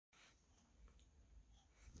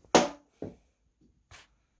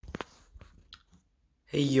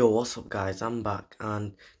Hey yo, what's up guys? I'm back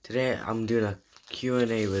and today I'm doing a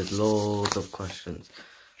Q&A with loads of questions.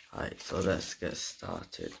 Alright, so let's get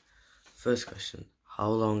started. First question, how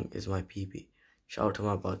long is my PB? Shout out to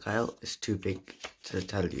my boy Kyle, it's too big to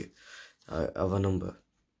tell you of a number.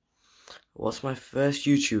 What's my first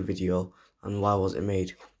YouTube video and why was it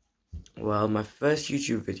made? Well, my first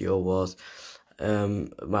YouTube video was,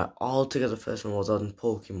 my altogether first one was on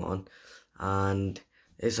Pokemon, and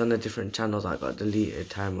it's on a different channel that got deleted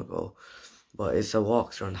time ago, but it's a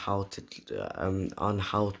walkthrough on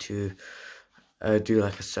how to do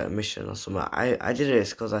like a certain mission or something. I did it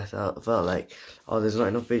because I felt like, oh, there's not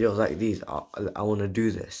enough videos like these. I want to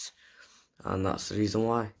do this, and that's the reason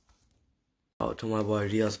why. Out to my boy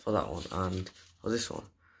Riaz for that one, and for this one.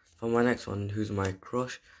 For my next one, who's my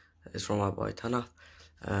crush, is from my boy Tanaf.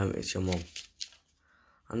 It's your mom.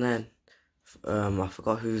 And then I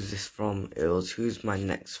forgot who's this from. It was who's my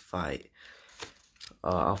next fight.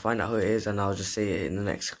 I'll find out who it is and I'll just say it in the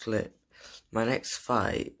next clip. My next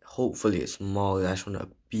fight, hopefully it's Morgan. I just want to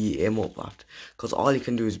beat him up after, because all he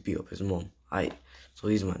can do is beat up his mom. So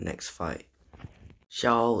he's my next fight.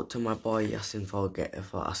 Shout out to my boy Yasin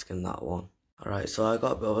for asking that one. Alright, so I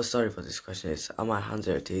got a bit of a story for this question. Are my hands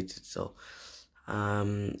irritated? So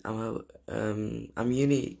I'm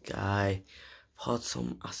unique. I poured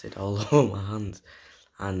some acid all over my hands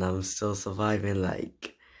and I'm still surviving.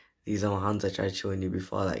 Like, these are my hands. I tried showing you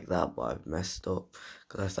before like that, but I've messed up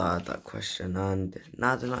because I started that question, and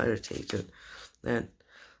now they're not irritated. Then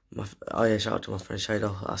shout out to my friend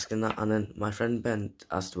Shido for asking that, and then my friend Ben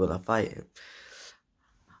asked will I fight him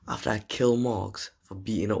after I kill Morgs for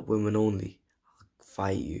beating up women only. I'll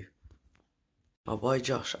fight you. My boy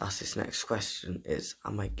Josh asked this next question is,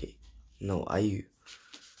 am I gay? No, are you?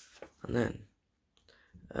 And then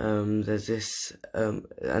there's this and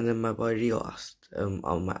then my boy Rio asked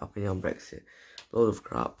on my opinion on Brexit. Load of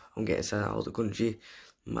crap. I'm getting sent out of the country.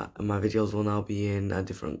 My videos will now be in a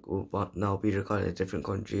different, now be recorded in a different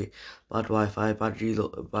country. Bad Wi-Fi, bad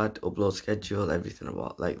upload schedule, everything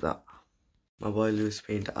about like that. My boy Lewis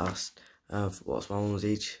Painter asked, what's my mum's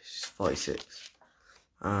age? She's 46.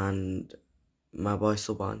 And my boy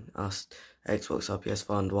Suban asked Xbox or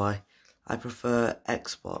PS4 and why. I prefer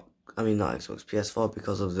Xbox. I mean, not Xbox, PS4,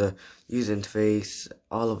 because of the user interface.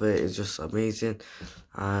 All of it is just amazing,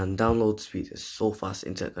 and download speed is so fast,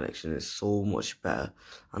 internet connection is so much better,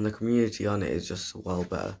 and the community on it is just well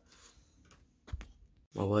better.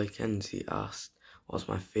 My boy Kenzie asked, what's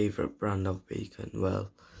my favourite brand of bacon? Well,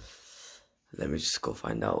 let me just go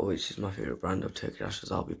find out which is my favourite brand of turkey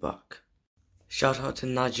rashers. I'll be back. Shout out to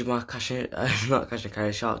Najma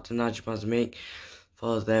shout out to Najma's mate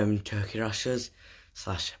for them turkey rashers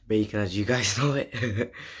 / bacon, as you guys know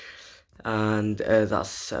it. And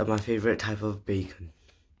that's my favourite type of bacon.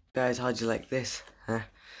 Guys, how do you like this?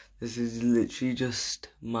 This is literally just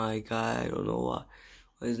my guy. I don't know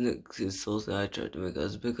why. Isn't it? It's so sad. I tried to make it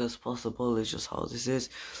as big as possible. It's just how this is.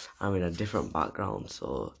 I'm in a different background,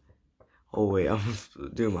 so. Oh wait, I'm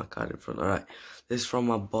doing my card in front. Alright, this is from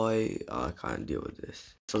my boy. I can't deal with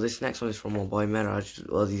this. So this next one is from my boy Meraj.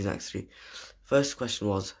 Well, these next three. First question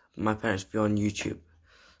was, my parents be on YouTube.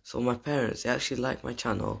 So my parents, they actually like my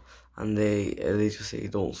channel, and they just say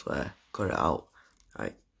don't swear, cut it out,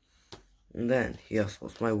 right? And then he asked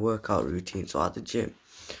what's my workout routine. So at the gym,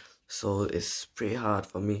 so it's pretty hard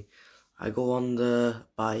for me. I go on the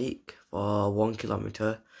bike for 1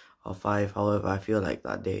 kilometer or 5, however I feel like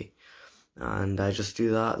that day, and I just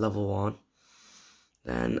do that level 1.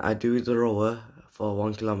 Then I do the rower for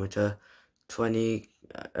 1 kilometer, 20,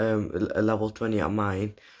 level 20 at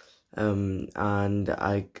mine. And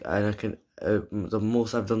I can the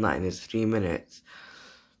most I've done that in is 3 minutes.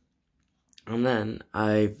 And then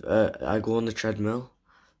I go on the treadmill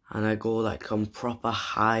and I go like on proper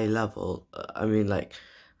high level. I mean like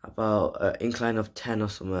about incline of 10 or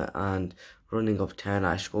something, and running of 10.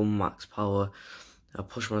 I should go max power. I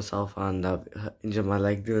push myself and I've injured my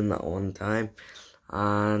leg doing that one time.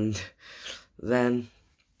 And then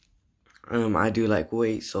I do like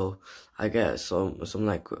weights, so I get some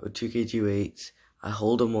like 2 kg weights. I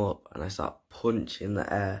hold them up and I start punch in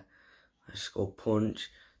the air. I just go punch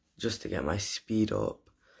just to get my speed up,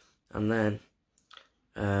 and then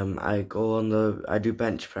I do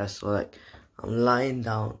bench press. So like I'm lying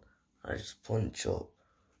down, I just punch up.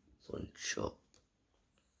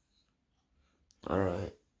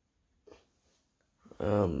 Alright.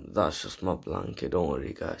 That's just my blanket, don't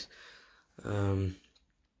worry guys.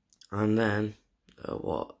 And then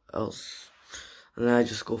what else? And then I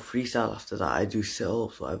just go freestyle after that. I do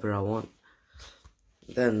sit-ups, whatever I want.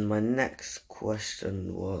 Then my next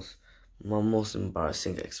question was my most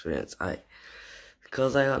embarrassing experience.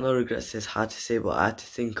 Because I got no regrets, it's hard to say, but I had to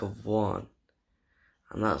think of one.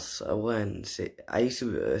 And that's when, I used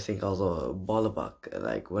to think I was a baller back,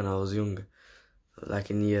 like when I was younger, like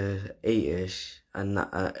in year 8-ish and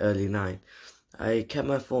early 9. I kept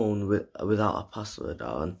my phone without a password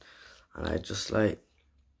on, and I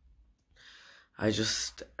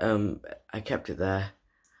kept it there,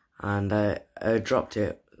 and I dropped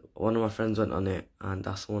it. One of my friends went on it, and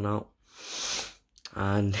that's one out.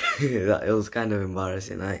 And it was kind of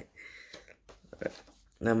embarrassing.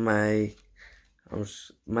 Then my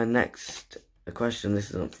next question.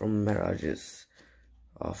 This isn't from Mirages.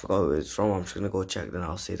 I forgot who it's from. I'm just gonna go check. Then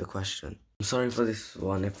I'll say the question. I'm sorry for this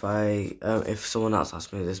one. If someone else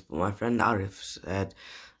asked me this, but my friend Arif said,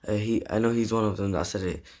 I know he's one of them that said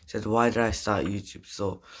it. He said, "Why did I start YouTube?"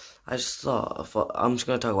 So I just thought, I'm just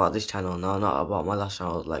gonna talk about this channel now, not about my last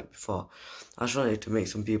channel like before. I just wanted to make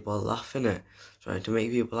some people laugh in it, trying to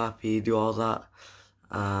make people happy, do all that,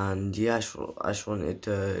 and yeah, I just wanted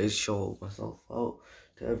to show myself out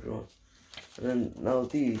to everyone. And then now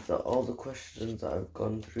these are all the questions that I've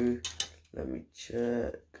gone through. Let me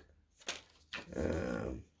check.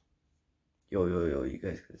 Yo, you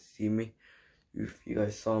guys can see me. If you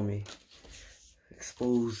guys saw me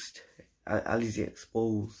exposed, Ali's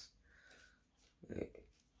exposed.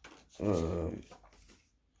 Who's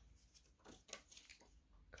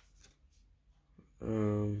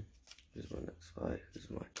my next guy? Who's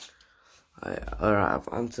mine? Alright, I've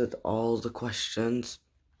answered all the questions.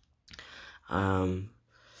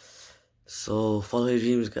 So follow your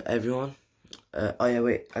dreams, everyone. Oh yeah,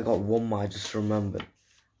 wait, I got one more. I just remembered.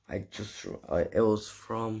 It was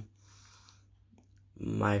from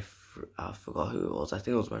I forgot who it was. I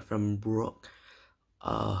think it was my friend Brooke.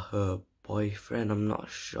 Her boyfriend. I'm not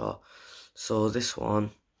sure. So this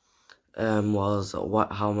one, was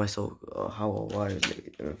how am I so how or why?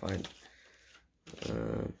 Let me find.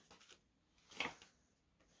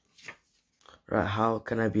 Right, how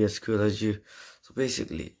can I be as cool as you? So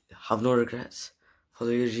basically, have no regrets,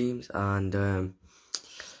 follow your dreams, and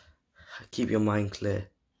keep your mind clear.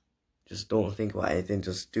 Just don't think about anything,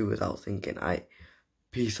 just do without thinking.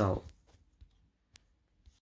 Peace out.